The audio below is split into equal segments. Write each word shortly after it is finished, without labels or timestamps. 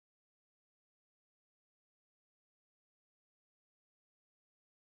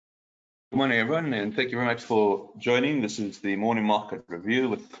Good morning, everyone, and thank you very much for joining. This is the morning market review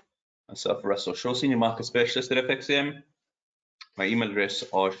with myself, Russell Shaw, Senior Market Specialist at FXCM. My email address is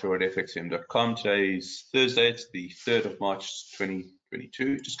rshaw@fxcm.com. Today is Thursday, it's the 3rd of March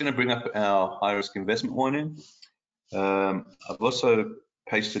 2022. Just going to bring up our high-risk investment warning. I've also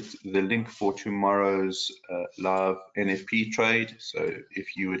pasted the link for tomorrow's live NFP trade. So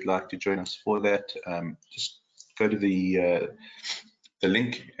if you would like to join us for that, just go to the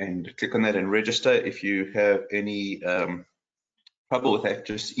link and click on that and register. If you have any trouble with that,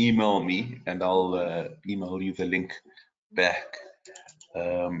 just email me and I'll email you the link back.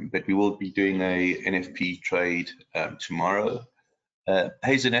 But we will be doing a NFP trade tomorrow.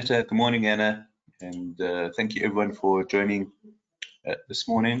 Hey Zanetta, good morning Anna, and thank you everyone for joining this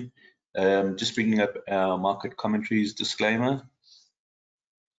morning. Just bringing up our market commentaries disclaimer.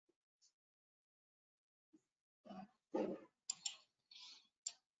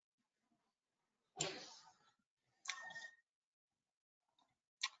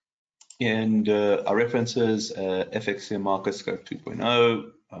 And our references, FXCM Markets Scope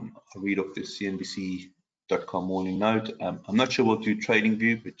 2.0. I'll read off the CNBC.com morning note. I'm not sure we'll do trading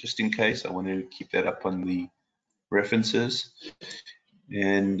view, but just in case, I want to keep that up on the references.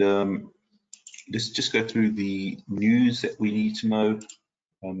 And let's just go through the news that we need to know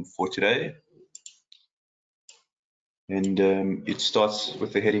for today. And it starts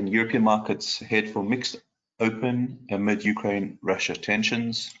with the heading: European markets head for mixed open amid Ukraine-Russia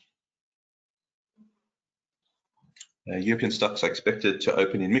tensions. European stocks are expected to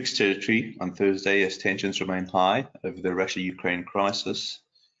open in mixed territory on Thursday as tensions remain high over the Russia-Ukraine crisis.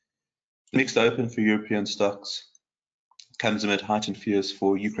 The mixed open for European stocks comes amid heightened fears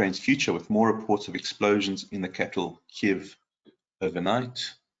for Ukraine's future, with more reports of explosions in the capital, Kyiv,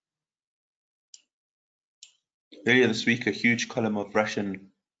 overnight. Earlier this week, a huge column of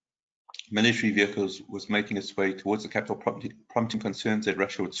Russian military vehicles was making its way towards the capital, prompting concerns that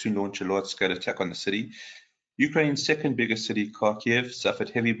Russia would soon launch a large-scale attack on the city. Ukraine's second biggest city, Kharkiv, suffered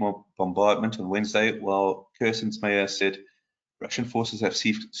heavy bombardment on Wednesday, while Kherson's mayor said Russian forces have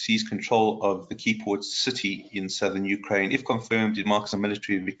seized control of the key port city in southern Ukraine. If confirmed, it marks a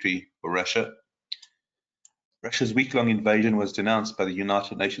military victory for Russia. Russia's week-long invasion was denounced by the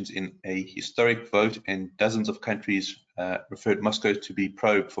United Nations in a historic vote, and dozens of countries referred Moscow to be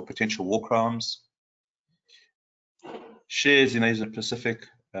probed for potential war crimes. Shares in Asia Pacific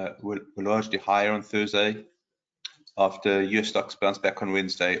were largely higher on Thursday, after US stocks bounced back on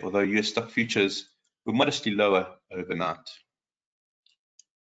Wednesday, although US stock futures were modestly lower overnight.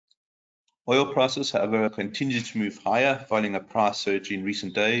 Oil prices, however, continued to move higher, following a price surge in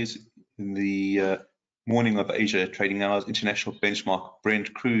recent days. In the morning of Asia trading hours, international benchmark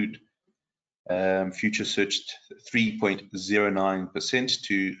Brent crude futures surged 3.09%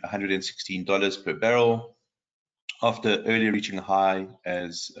 to $116 per barrel, after earlier reaching a high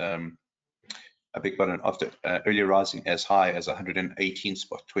as after earlier rising as high as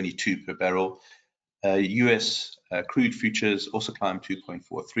 118.22 per barrel. US crude futures also climbed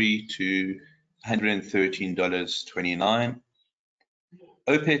 2.43 to $113.29.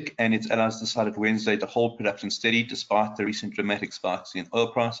 OPEC and its allies decided Wednesday to hold production steady despite the recent dramatic spikes in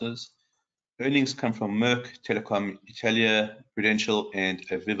oil prices. Earnings come from Merck, Telecom Italia, Prudential, and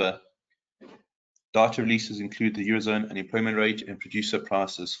Aviva. Data releases include the Eurozone unemployment rate and producer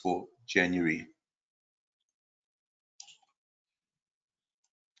prices for January.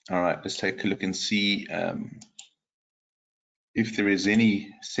 All right, let's take a look and see if there is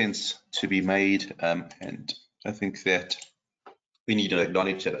any sense to be made. And I think that we need to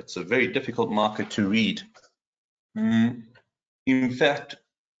acknowledge that it's a very difficult market to read. In fact,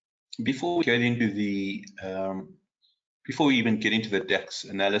 before we get into the before we even get into the DAX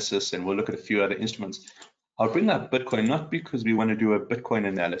analysis, and we'll look at a few other instruments, I'll bring up Bitcoin, not because we want to do a Bitcoin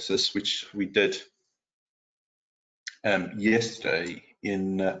analysis, which we did yesterday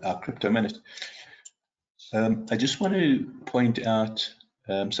in our crypto minute. I just want to point out,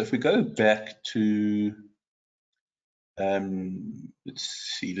 so if we go back to, let's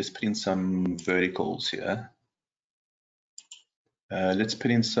see, let's put in some verticals here. Let's put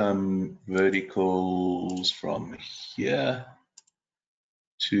in some verticals from here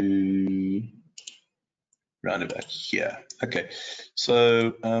to round about here. Okay,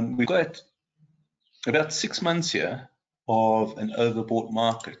 so we've got about 6 months here of an overbought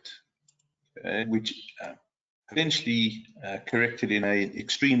market, which eventually corrected in an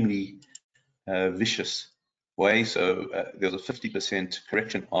extremely vicious way. So there was a 50%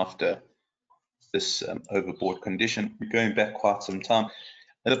 correction after this overbought condition. We're going back quite some time.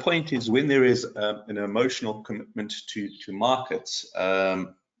 And the point is, when there is an emotional commitment to markets,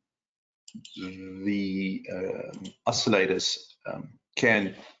 the oscillators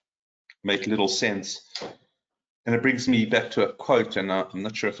can make little sense. And it brings me back to a quote, and I'm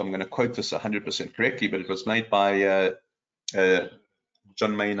not sure if I'm going to quote this 100% correctly, but it was made by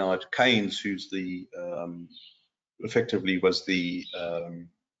John Maynard Keynes, who's the effectively was the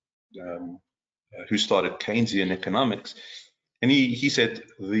who started Keynesian economics, and he said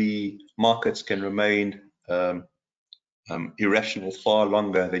the markets can remain irrational far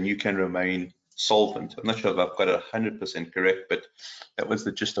longer than you can remain solvent. I'm not sure if I've got it 100% correct, but that was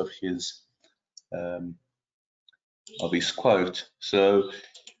the gist of his quote. So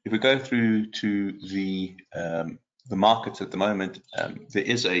if we go through to the markets at the moment, there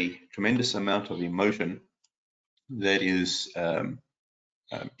is a tremendous amount of emotion that is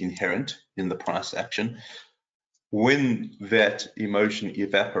inherent in the price action. When that emotion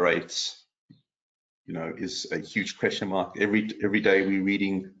evaporates, you know, is a huge question mark. Every day we're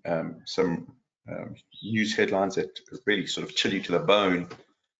reading some news headlines that really sort of chill you to the bone.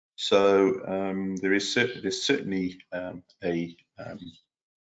 So there's certainly a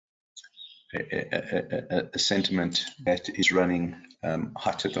sentiment that is running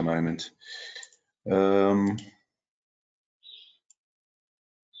hot at the moment.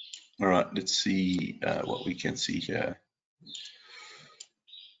 All right, let's see what we can see here.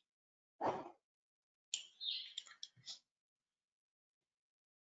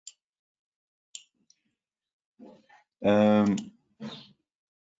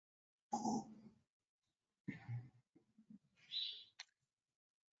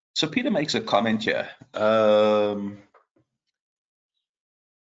 So Peter makes a comment here.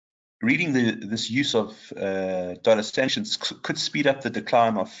 Reading this use of dollar sanctions could speed up the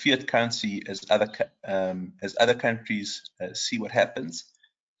decline of fiat currency as other countries see what happens.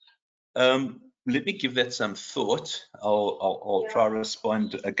 Let me give that some thought. I'll try to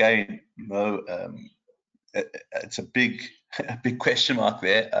respond again. No, it's a big question mark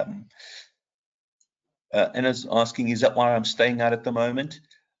there. Anna's asking, is that why I'm staying out at the moment?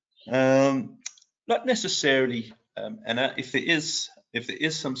 Not necessarily, Anna. If there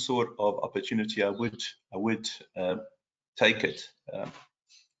is some sort of opportunity, I would take it.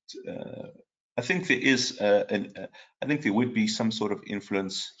 I think there is I think there would be some sort of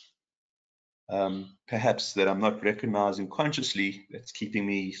influence, perhaps that I'm not recognizing consciously, that's keeping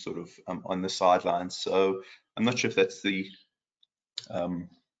me sort of on the sidelines. So I'm not sure if that's the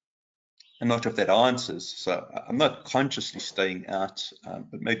I'm not sure if that answers. So I'm not consciously staying out,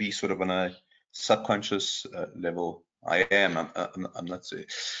 but maybe sort of on a subconscious level, I am. I'm not saying,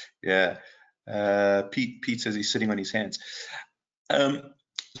 yeah. Pete says he's sitting on his hands.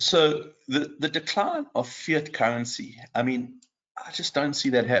 So the decline of fiat currency, I mean, I just don't see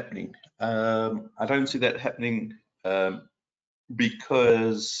that happening. I don't see that happening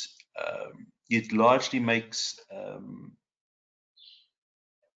because it largely makes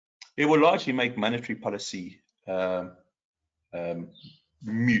it will largely make monetary policy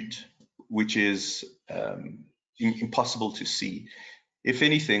mute, which is impossible to see. If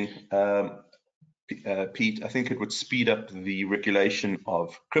anything, Pete, I think it would speed up the regulation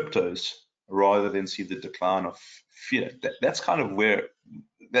of cryptos rather than see the decline of fiat. That's kind of where,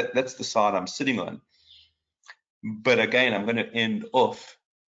 that's the side I'm sitting on. But again, I'm going to end off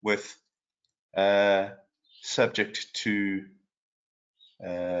with subject to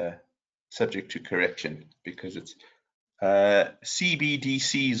correction, because it's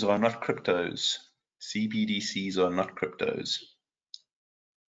CBDCs are not cryptos. CBDCs are not cryptos.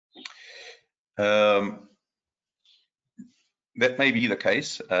 That may be the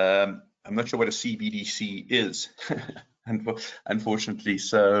case. I'm not sure what a CBDC is, unfortunately.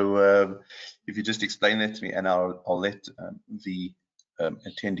 So if you just explain that to me, and I'll let the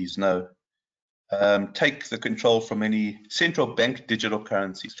attendees know. Take the control from any central bank digital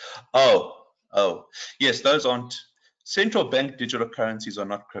currencies. Oh, yes, those aren't. Central bank digital currencies are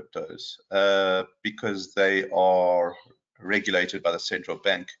not cryptos because they are regulated by the central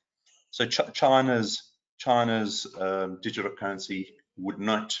bank. So China's digital currency would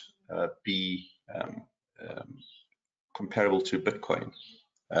not be comparable to Bitcoin.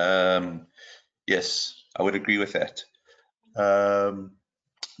 Yes, I would agree with that.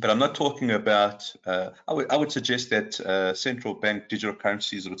 But I'm not talking about. I would suggest that central bank digital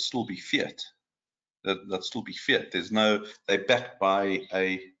currencies would still be fiat. That'd still be fiat. There's no. They're backed by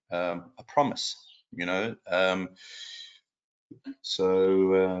a promise. You know.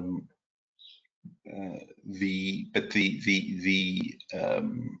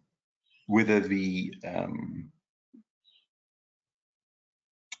 Whether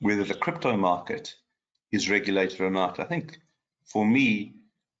the crypto market is regulated or not, I think for me,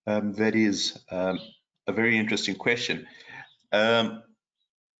 That is a very interesting question.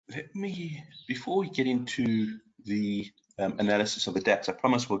 Let me, before we get into the analysis of the DAX, I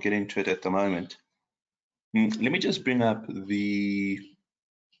promise we'll get into it at the moment. Let me just bring up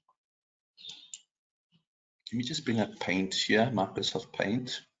Paint here, Microsoft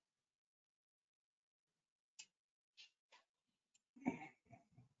Paint.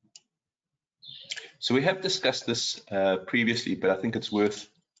 So we have discussed this previously, but I think it's worth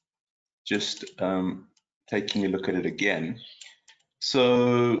just taking a look at it again.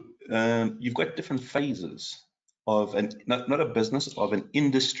 So you've got different phases of not a business, of an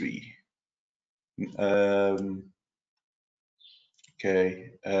industry. So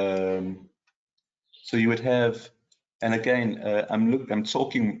you would have, and again, I'm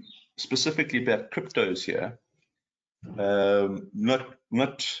talking specifically about cryptos here, not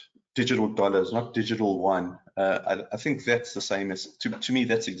digital dollars, not digital yuan. I think that's the same as, to me,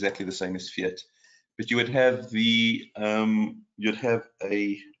 that's exactly the same as fiat. But you would have you'd have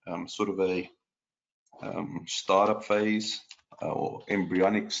a sort of a startup phase or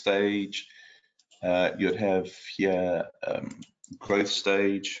embryonic stage. You'd have here growth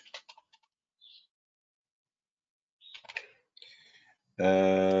stage.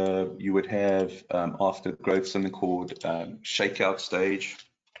 You would have after growth something called shakeout stage.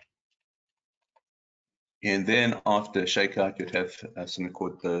 And then after shakeout, you'd have something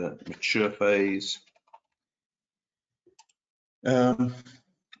called the mature phase.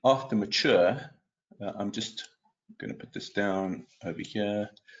 After mature, I'm just going to put this down over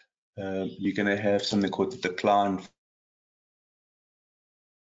here. You're going to have something called the decline.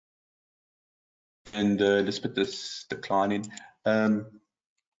 And let's put this decline in.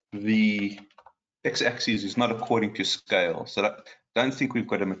 The x-axis is not according to scale, so I don't think we've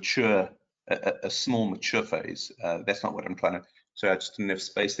got a mature, a small mature phase. That's not what I'm trying to. So I just didn't have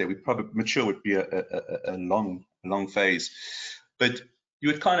space there. We probably mature would be a long phase, but you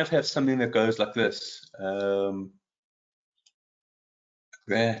would kind of have something that goes like this,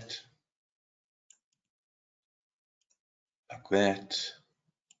 like that,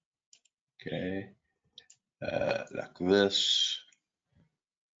 okay, like this,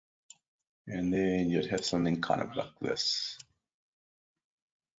 and then you'd have something kind of like this.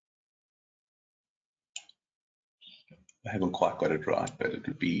 I haven't quite got it right, but it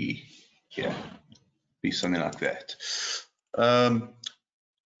would be, yeah, be something like that.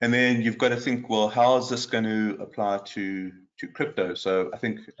 And then you've got to think, well, how is this going to apply to crypto? So I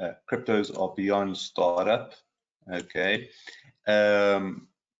think cryptos are beyond startup. Okay, I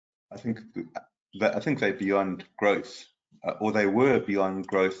think they're beyond growth, or they were beyond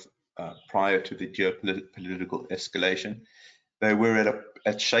growth prior to the geopolitical escalation. They were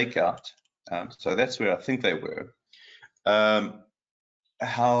at shakeout, so that's where I think they were. How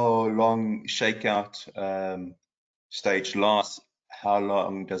long shakeout stage lasts? How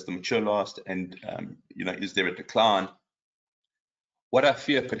long does the mature last? And you know, is there a decline? What I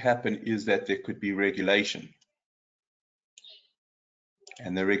fear could happen is that there could be regulation,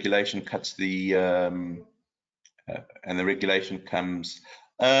 and the regulation cuts the and the regulation comes.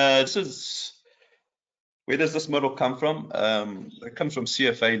 This is, where does this model come from? It comes from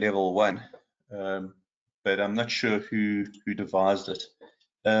CFA level 1, but I'm not sure who devised it.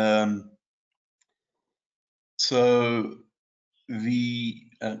 So the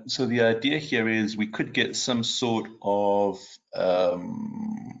idea here is we could get some sort of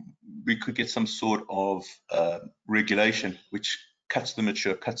regulation which cuts the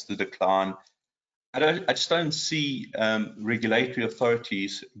mature, cuts the decline. I just don't see regulatory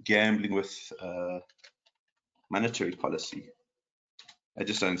authorities gambling with monetary policy. I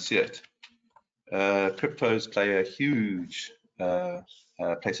just don't see it. Cryptos play a huge burden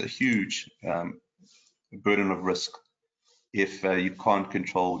of risk if you can't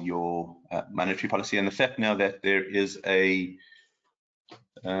control your monetary policy. And the fact now that there is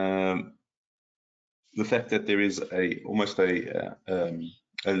almost a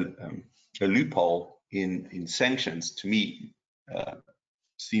loophole in sanctions, to me,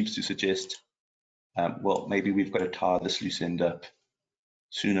 seems to suggest, well, maybe we've got to tie this loose end up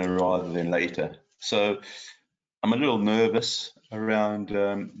sooner rather than later. So I'm a little nervous around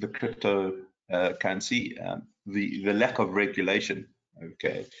the crypto currency. The lack of regulation,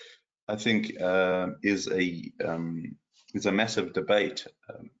 okay, I think is a massive debate.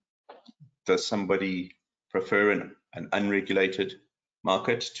 Does somebody prefer an unregulated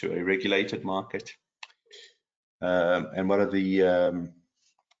market to a regulated market? And what are the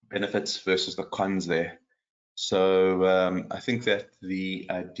benefits versus the cons there? So I think that the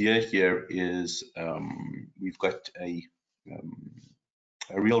idea here is we've got a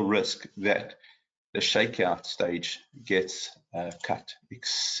real risk that the shakeout stage gets cut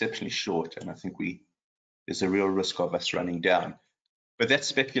exceptionally short, and I think there's a real risk of us running down. But that's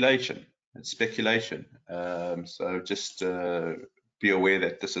speculation. It's speculation. So just be aware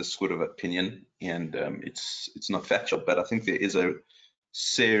that this is sort of opinion, and it's not factual. But I think there is a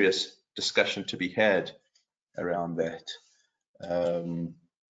serious discussion to be had around that.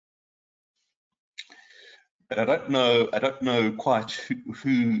 But I don't know quite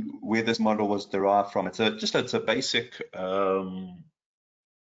where this model was derived from. It's a basic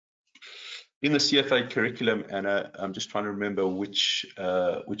in the CFA curriculum, and I'm just trying to remember which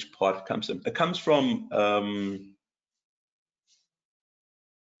part it comes from.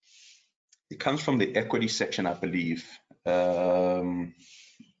 It comes from the equity section, I believe. And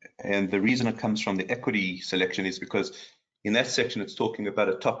the reason it comes from the equity selection is because in that section, it's talking about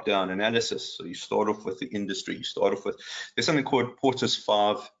a top-down analysis. So you start off with the industry. You start off with, there's something called Porter's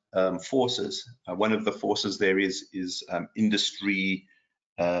 5 forces. One of the forces there is industry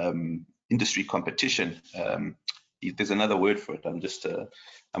competition. There's another word for it. I'm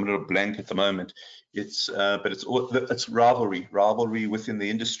a little blank at the moment. But it's rivalry within the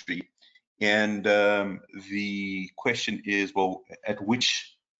industry. And the question is, well, at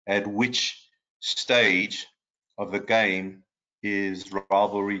which stage of the game is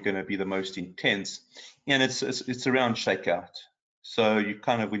rivalry going to be the most intense? And it's around shakeout. So you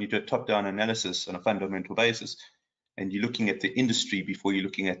kind of, when you do a top-down analysis on a fundamental basis, and you're looking at the industry before you're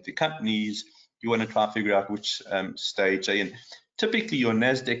looking at the companies, you want to try and figure out which stage they're in. Typically, your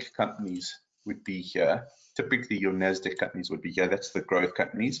NASDAQ companies would be here. That's the growth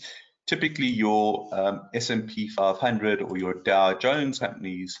companies. Typically, your S&P 500 or your Dow Jones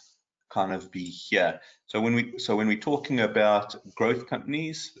companies kind of be here. So when we're talking about growth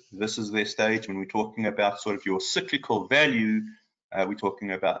companies, this is their stage. When we're talking about sort of your cyclical value, we're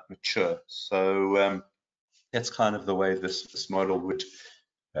talking about mature. So that's kind of the way this model would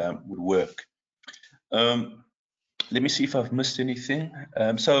work. Let me see if I've missed anything.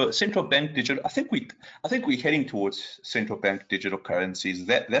 So central bank digital, I think we're heading towards central bank digital currencies.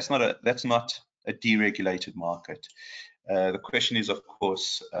 That's not a deregulated market. The question is, of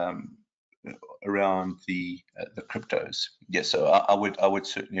course, around the cryptos. Yes, so I would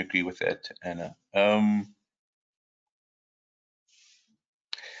certainly agree with that, Anna.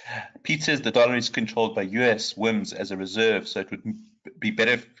 Pete says the dollar is controlled by US whims as a reserve, so it would be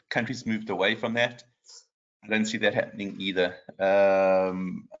better if countries moved away from that. I don't see that happening either. I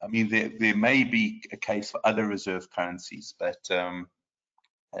mean, there may be a case for other reserve currencies, but I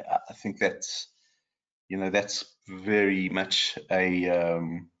think that's very much a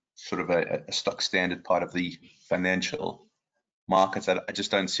sort of a stock standard part of the financial markets. I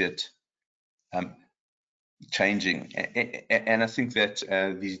just don't see it changing, and I think that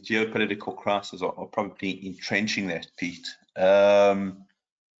these geopolitical crises are probably entrenching that, Pete.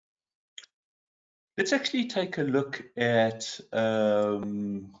 Let's actually take a look at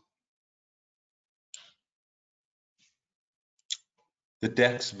the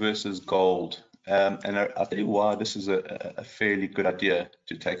DAX versus gold, and I'll tell you why this is a fairly good idea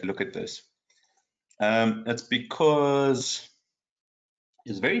to take a look at this. It's because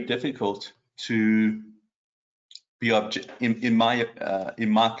it's very difficult to be in my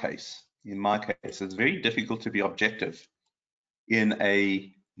case, it's very difficult to be objective in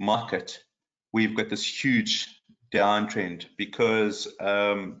a market. We've got this huge downtrend because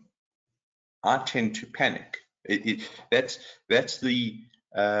I tend to panic. That's the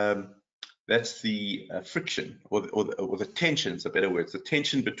friction or the tension. It's a better word. It's the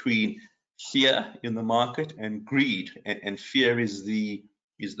tension between fear in the market and greed, and fear is the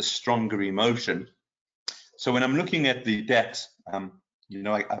stronger emotion. So when I'm looking at the DAX, I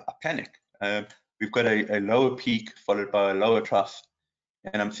panic. We've got a lower peak followed by a lower trough,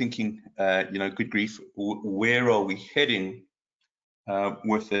 and I'm thinking, good grief, where are we heading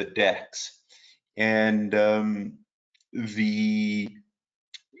with the DAX? And the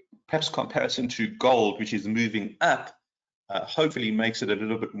perhaps comparison to gold, which is moving up, hopefully makes it a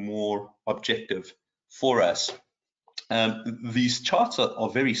little bit more objective for us. These charts are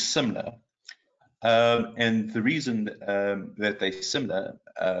very similar. And the reason that they're similar,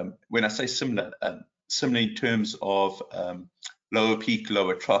 when I say similar, similar in terms of lower peak,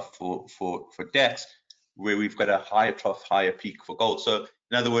 lower trough for DAX, where we've got a higher trough, higher peak for gold. So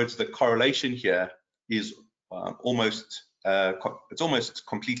in other words, the correlation here is almost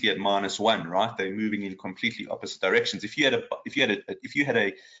completely at -1, right? They're moving in completely opposite directions. If you had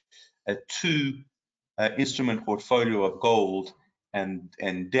a two instrument portfolio of gold and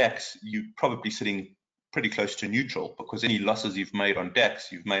DAX, you're probably sitting pretty close to neutral, because any losses you've made on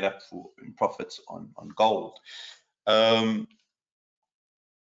DAX, you've made up for in profits on gold.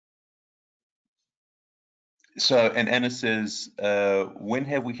 So, and Anna says, when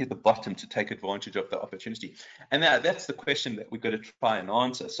have we hit the bottom to take advantage of the opportunity? And that's the question that we've got to try and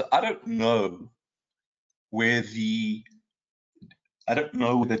answer. So I don't know where the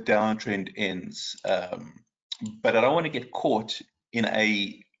downtrend ends, but I don't want to get caught in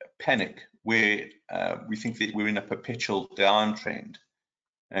a panic where we think that we're in a perpetual downtrend.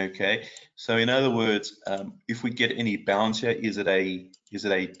 Okay, so in other words, if we get any bounce here, is it a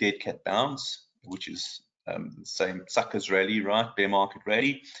dead cat bounce, which is the same suckers rally, right? Bear market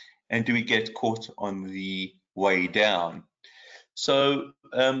rally, and do we get caught on the way down? So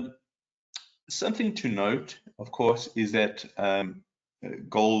something to note, of course, is that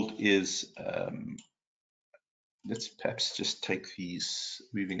gold is, let's perhaps just take these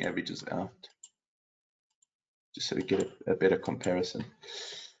moving averages out, just so we get a better comparison.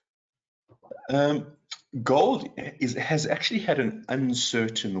 Gold has actually had an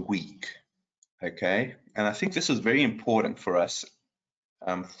uncertain week, okay? And I think this is very important for us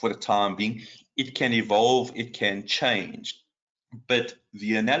for the time being. It can evolve, it can change, but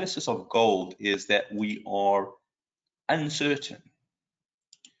the analysis of gold is that we are uncertain.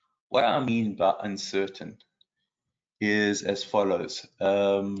 What I mean by uncertain is as follows.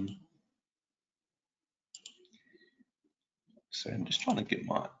 So I'm just trying to get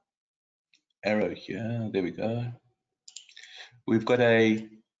my arrow here. There we go. We've got a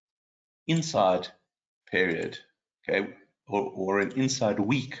inside period, okay, or an inside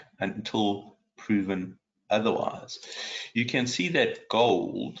week until proven otherwise. You can see that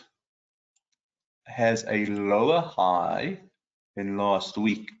gold has a lower high than last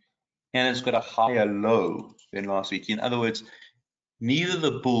week, and it's got a higher low than last week. In other words, neither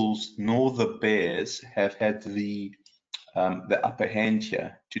the bulls nor the bears have had the upper hand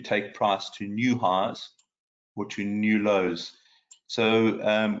here to take price to new highs or to new lows. So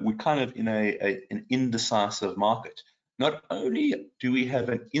we're kind of in an indecisive market. Not only do we have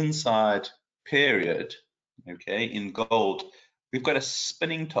an inside period, okay, in gold, we've got a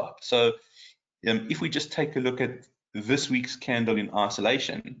spinning top. So if we just take a look at this week's candle in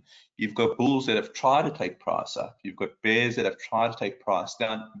isolation, you've got bulls that have tried to take price up, you've got bears that have tried to take price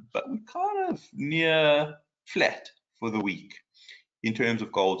down, but we're kind of near flat for the week in terms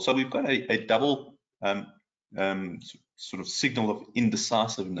of gold. So we've got a double sort of signal of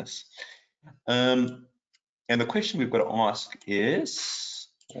indecisiveness. And the question we've got to ask is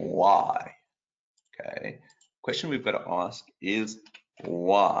why? Okay, question we've got to ask is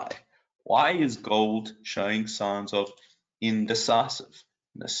why? Why is gold showing signs of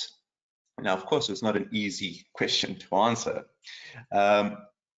indecisiveness? Now, of course, it's not an easy question to answer.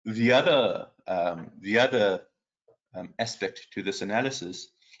 The other aspect to this analysis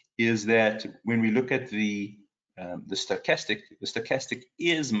is that when we look at the stochastic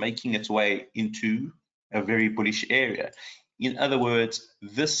is making its way into a very bullish area. In other words,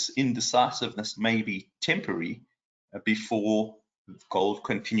 this indecisiveness may be temporary before gold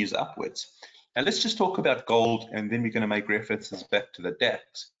continues upwards. Now let's just talk about gold, and then we're going to make references back to the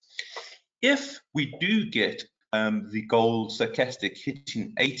DAX. If we do get the gold stochastic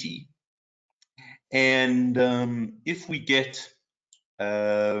hitting 80, and if we get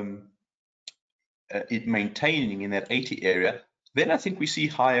it maintaining in that 80 area, then I think we see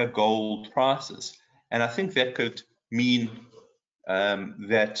higher gold prices. And I think that could mean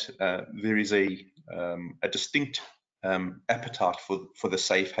that there is a distinct appetite for the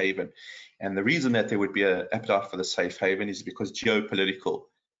safe haven. And the reason that there would be an appetite for the safe haven is because geopolitical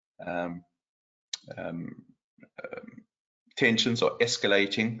tensions are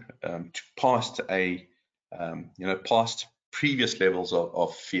escalating to past past previous levels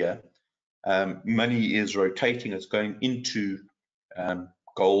of fear. Money is rotating, it's going into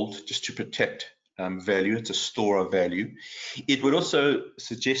gold just to protect value. It's a store of value. It would also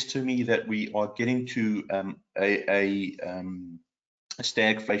suggest to me that we are getting to a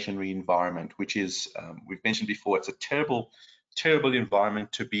stagflationary environment, which is, we've mentioned before, it's a terrible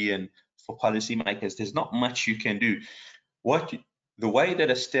environment to be in for policymakers. There's not much you can do. The way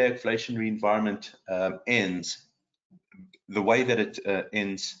that a stagflationary environment ends, the way that it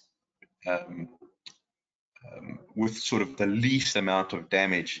ends with sort of the least amount of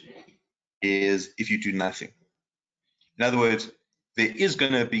damage is if you do nothing. In other words, there is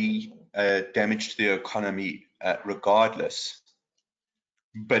going to be damage to the economy regardless,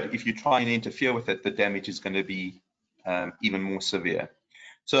 but if you try and interfere with it, the damage is going to be even more severe.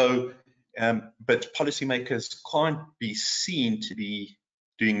 So, but policymakers can't be seen to be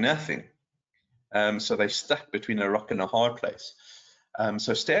doing nothing. So they're stuck between a rock and a hard place.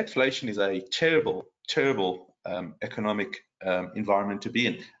 So stagflation is a terrible, terrible economic environment to be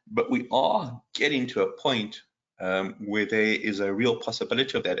in. But we are getting to a point where there is a real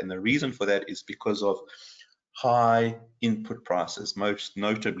possibility of that. And the reason for that is because of high input prices, most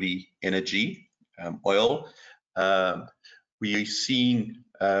notably energy, oil. We're seeing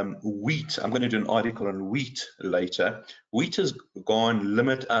wheat. I'm going to do an article on wheat later. Wheat has gone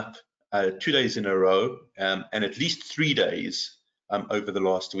limit up 2 days in a row, and at least 3 days over the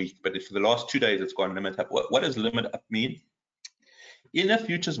last week. But for the last 2 days, it's gone limit up. What does limit up mean? In a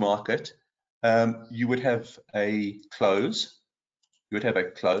futures market, you would have a close. You would have a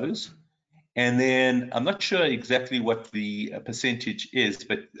close. And then I'm not sure exactly what the percentage is,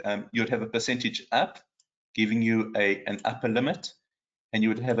 but you'd have a percentage up, giving you an upper limit, and you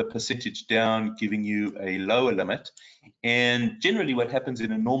would have a percentage down, giving you a lower limit. And generally what happens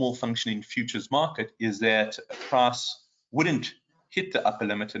in a normal functioning futures market is that a price wouldn't hit the upper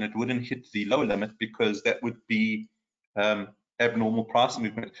limit and it wouldn't hit the lower limit, because that would be abnormal price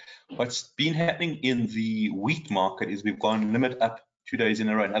movement. What's been happening in the wheat market is we've gone limit up 2 days in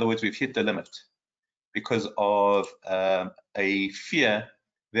a row. In other words, we've hit the limit because of a fear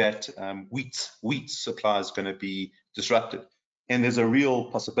that wheat supply is going to be disrupted. And there's a real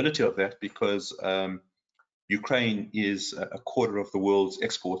possibility of that because Ukraine is a quarter of the world's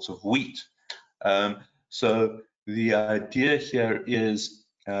exports of wheat. So the idea here is,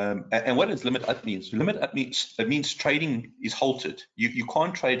 and what does limit up means? Limit up means trading is halted. You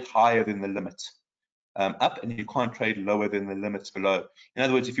can't trade higher than the limit up, and you can't trade lower than the limits below. In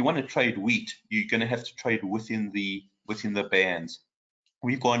other words, if you want to trade wheat, you're going to have to trade within the bands.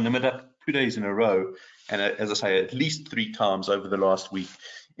 We've gone limit up 2 days in a row, and as I say, at least 3 times over the last week.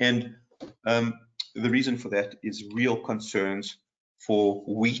 And the reason for that is real concerns for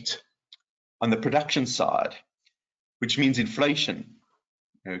wheat on the production side, which means inflation.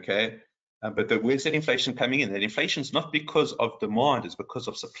 Okay, but where's that inflation coming in? That inflation is not because of demand, it's because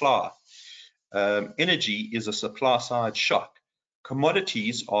of supply. Energy is a supply side shock.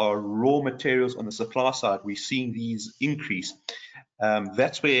 Commodities are raw materials on the supply side. We're seeing these increase.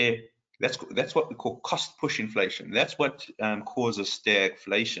 That's what we call cost push inflation. That's what causes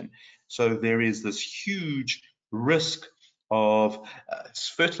stagflation. So there is this huge risk of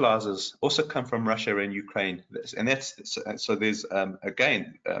fertilizers also come from Russia and Ukraine, and so there's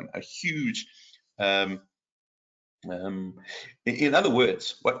again a huge. In other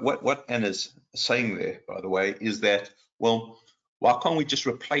words, what Anna's saying there, by the way, is that, well, why can't we just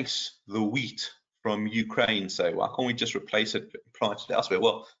replace the wheat from Ukraine? Say, why can't we just replace it, plant it elsewhere?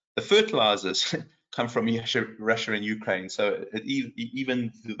 Well, the fertilizers come from Russia and Ukraine, so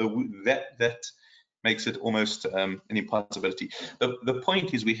even that makes it almost an impossibility. The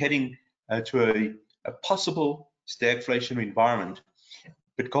point is we're heading to a possible stagflation environment.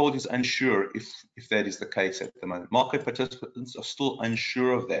 But gold is unsure if that is the case at the moment. Market participants are still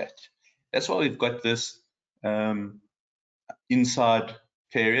unsure of that. That's why we've got this inside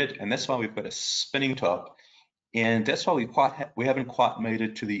period, and that's why we've got a spinning top, and that's why we haven't quite made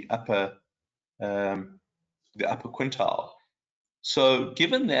it to the upper quintile. So,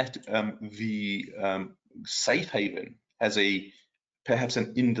 given that the safe haven has perhaps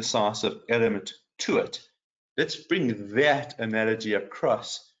an indecisive element to it, let's bring that analogy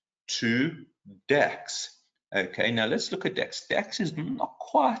across to DAX. Okay, now let's look at DAX. DAX is not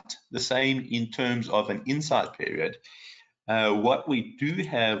quite the same in terms of an inside period. What we do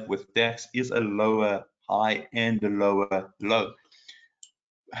have with DAX is a lower high and a lower low.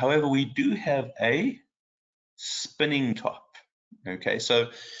 However, we do have a spinning top. Okay,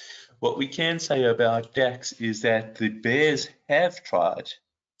 so what we can say about DAX is that the bears have tried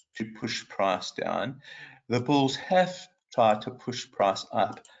to push price down. The bulls have tried to push price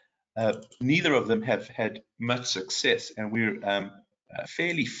up. Neither of them have had much success, and we're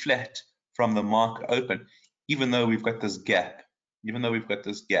fairly flat from the market open, even though we've got this gap.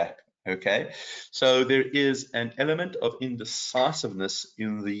 Okay, so there is an element of indecisiveness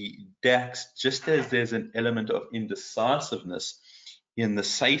in the DAX, just as there's an element of indecisiveness in the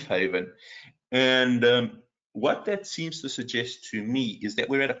safe haven. And what that seems to suggest to me is that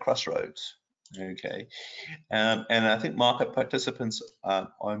we're at a crossroads. Okay, and I think market participants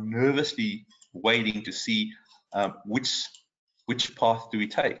are nervously waiting to see which path do we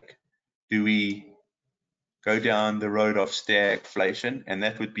take. Do we go down the road of stagflation, and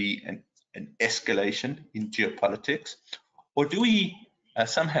that would be an escalation in geopolitics, or do we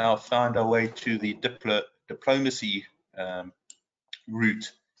somehow find our way to the diplomacy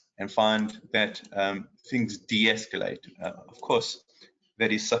route and find that things de-escalate? Of course,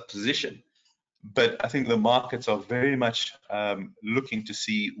 that is supposition. But I think the markets are very much looking to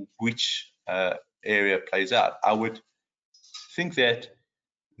see which area plays out. I would think that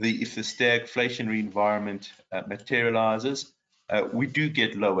if the stagflationary environment materializes, we do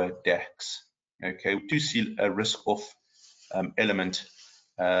get lower DAX. Okay, we do see a risk-off element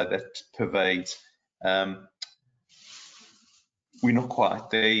that pervades. We're not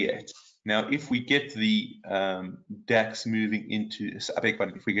quite there yet. Now, if we get the DAX moving into, I beg your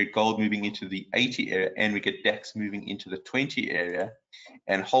pardon, if we get gold moving into the 80 area and we get DAX moving into the 20 area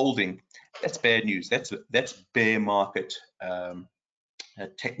and holding, that's bad news. That's bear market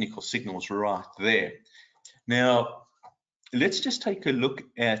technical signals right there. Now, let's just take a look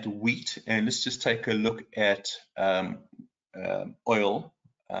at wheat, and let's just take a look at oil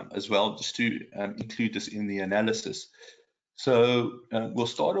as well, just to include this in the analysis. So we'll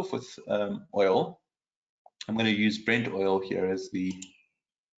start off with oil. I'm going to use Brent oil here as the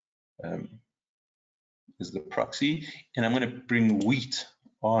proxy, and I'm going to bring wheat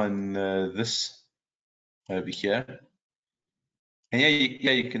on this over here. And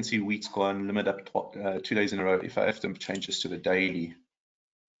yeah, you can see wheat's gone limit up 2 days in a row. If I have to change this to the daily,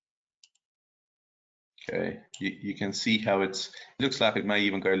 okay, you can see how it looks like it may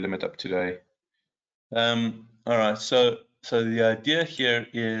even go limit up today. All right, so the idea here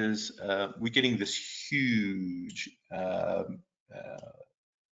is we're getting this huge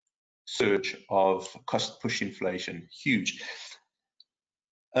surge of cost push inflation, huge.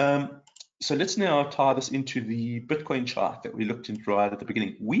 So let's now tie this into the Bitcoin chart that we looked at right at the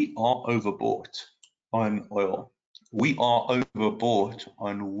beginning. We are overbought on oil. We are overbought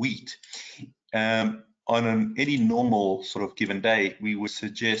on wheat. On any normal sort of given day, we would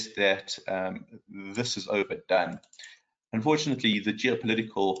suggest that this is overdone. Unfortunately, the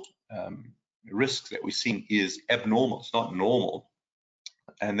geopolitical risk that we're seeing is abnormal. It's not normal.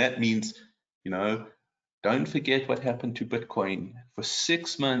 And that means, you know, don't forget what happened to Bitcoin. For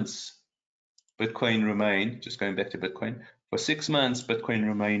 6 months, Bitcoin remained, just going back to Bitcoin, for 6 months, Bitcoin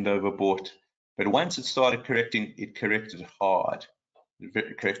remained overbought. But once it started correcting, it corrected hard.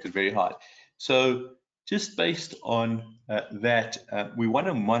 It corrected very hard. So just based on that, we want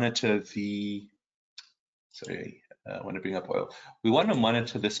to monitor the, I want to bring up oil. We want to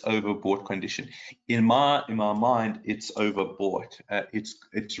monitor this overbought condition. In my mind, it's overbought.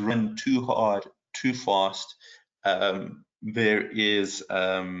 It's run too hard, too fast. There is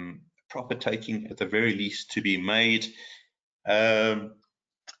profit taking at the very least to be made, but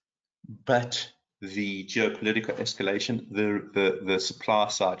the geopolitical escalation, the supply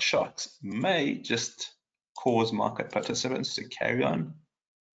side shocks may just cause market participants to carry on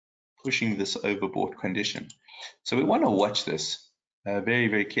pushing this overbought condition. So we want to watch this very,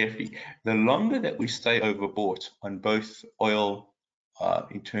 very carefully. The longer that we stay overbought on both oil,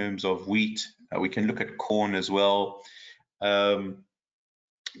 in terms of wheat, we can look at corn as well.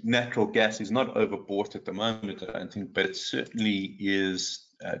 Natural gas is not overbought at the moment, I don't think, but it certainly is.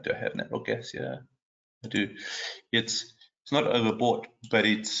 Do I have natural gas? Yeah, I do. It's not overbought, but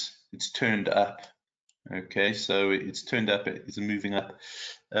it's turned up. Okay, so it's turned up. It's moving up.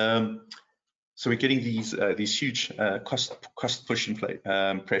 So we're getting these huge cost push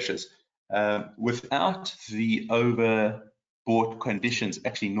pressures without the overbought conditions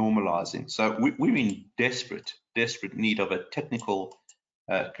actually normalizing. So we're in desperate need of a technical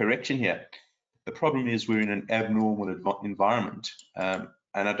correction here. The problem is we're in an abnormal environment, and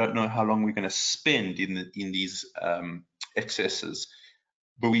I don't know how long we're going to spend in these excesses,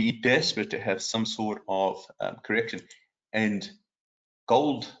 but we're desperate to have some sort of correction. And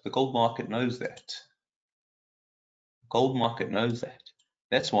the gold market knows that. Gold market knows that.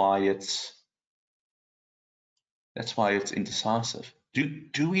 That's why it's indecisive.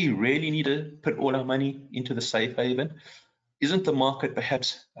 Do we really need to put all our money into the safe haven? Isn't the market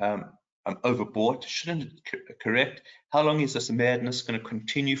perhaps overbought? Shouldn't it correct? How long is this madness going to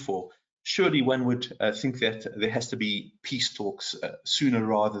continue for? Surely one would think that there has to be peace talks sooner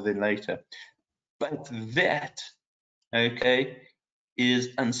rather than later. But that, okay, is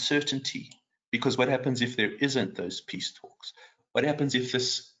uncertainty. Because what happens if there isn't those peace talks? What happens if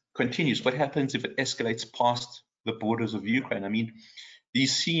this continues? What happens if it escalates past the borders of Ukraine? I mean,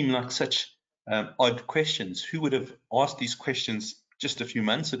 these seem like such odd questions. Who would have asked these questions just a few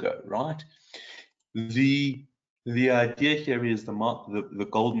months ago, right? The idea here is the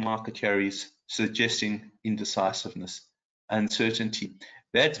gold market here is suggesting indecisiveness, uncertainty.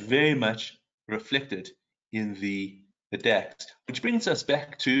 That's very much reflected in the DAX, which brings us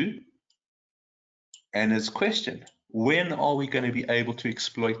back to Anna's question. When are we going to be able to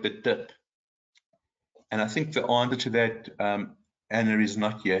exploit the dip? And I think the answer to that, Anna, is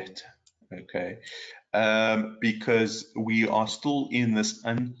not yet. okay, because we are still in this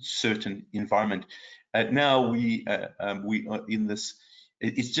uncertain environment. Now we are in this.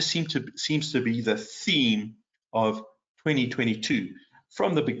 It just seems to be the theme of 2022.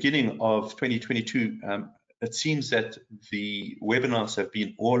 From the beginning of 2022, it seems that the webinars have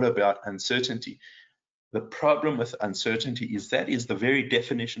been all about uncertainty. The problem with uncertainty is that is the very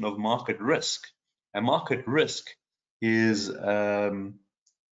definition of market risk. And market risk is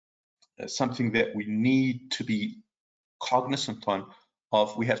something that we need to be cognizant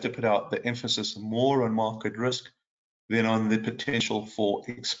of. We have to put out the emphasis more on market risk than on the potential for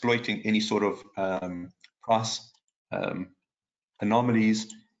exploiting any sort of price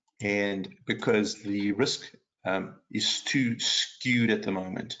anomalies, and because the risk is too skewed at the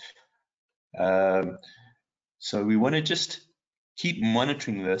moment. So we want to just keep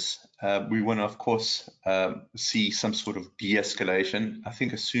monitoring this. We want to, of course, see some sort of de-escalation. I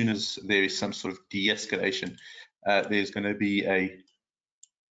think as soon as there is some sort of de-escalation, there's going to be a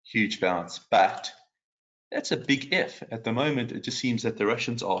huge bounce. But that's a big if. At the moment, it just seems that the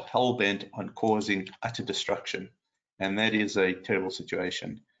Russians are hell-bent on causing utter destruction, and that is a terrible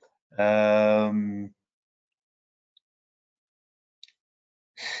situation.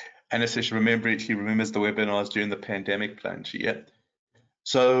 Anastasia, she remembers the webinars during the pandemic plunge. Yeah.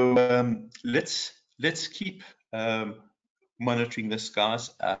 So let's keep monitoring this,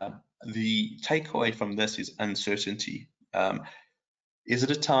 guys. The takeaway from this is uncertainty. Is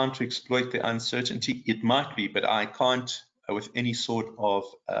it a time to exploit the uncertainty? It might be, but I can't, with any sort of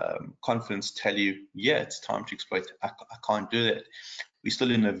confidence, tell you, yeah, it's time to exploit. I can't do that. We're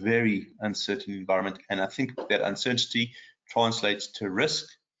still in a very uncertain environment, and I think that uncertainty translates to risk,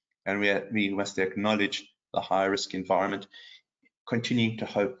 and we must acknowledge the high risk environment, continuing to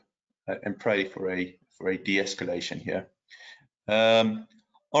hope and pray for a de-escalation here.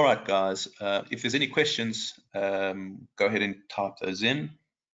 All right, guys, if there's any questions, go ahead and type those in.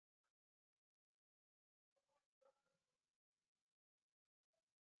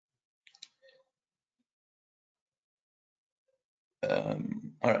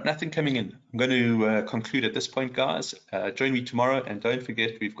 All right, nothing coming in. I'm going to conclude at this point, guys. Join me tomorrow, and don't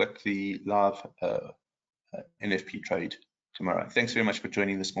forget, we've got the live NFP trade tomorrow. Thanks very much for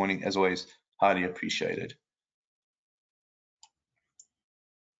joining this morning. As always, highly appreciated.